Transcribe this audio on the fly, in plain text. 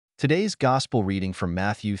Today's gospel reading from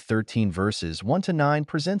Matthew 13 verses 1 to 9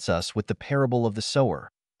 presents us with the parable of the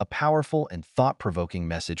sower, a powerful and thought-provoking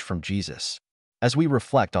message from Jesus. As we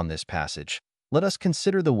reflect on this passage, let us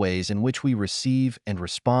consider the ways in which we receive and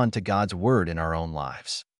respond to God's word in our own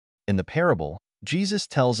lives. In the parable, Jesus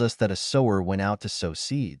tells us that a sower went out to sow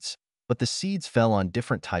seeds, but the seeds fell on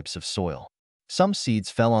different types of soil. Some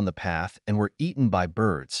seeds fell on the path and were eaten by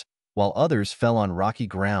birds, while others fell on rocky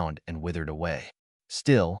ground and withered away.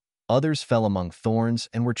 Still, others fell among thorns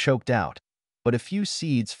and were choked out, but a few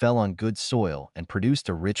seeds fell on good soil and produced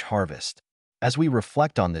a rich harvest. As we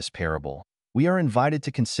reflect on this parable, we are invited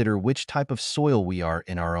to consider which type of soil we are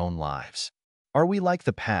in our own lives. Are we like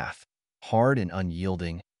the path, hard and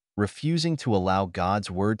unyielding, refusing to allow God's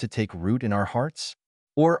word to take root in our hearts?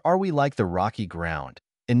 Or are we like the rocky ground,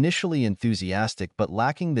 initially enthusiastic but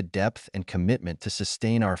lacking the depth and commitment to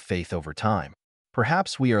sustain our faith over time?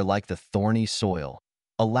 Perhaps we are like the thorny soil,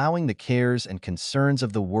 allowing the cares and concerns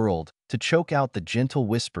of the world to choke out the gentle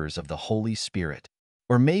whispers of the Holy Spirit.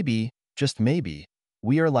 Or maybe, just maybe,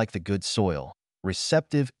 we are like the good soil,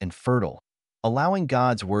 receptive and fertile, allowing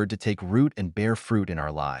God's word to take root and bear fruit in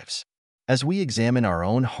our lives. As we examine our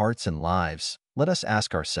own hearts and lives, let us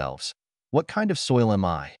ask ourselves, what kind of soil am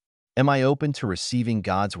I? Am I open to receiving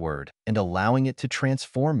God's word and allowing it to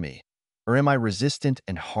transform me? Or am I resistant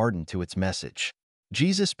and hardened to its message?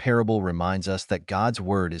 Jesus' parable reminds us that God's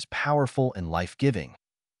word is powerful and life-giving,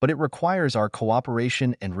 but it requires our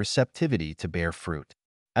cooperation and receptivity to bear fruit.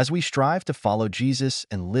 As we strive to follow Jesus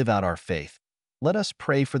and live out our faith, let us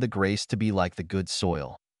pray for the grace to be like the good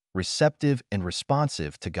soil, receptive and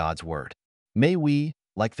responsive to God's word. May we,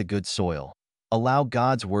 like the good soil, allow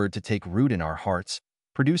God's word to take root in our hearts,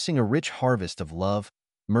 producing a rich harvest of love,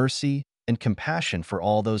 mercy, and compassion for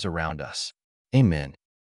all those around us. Amen.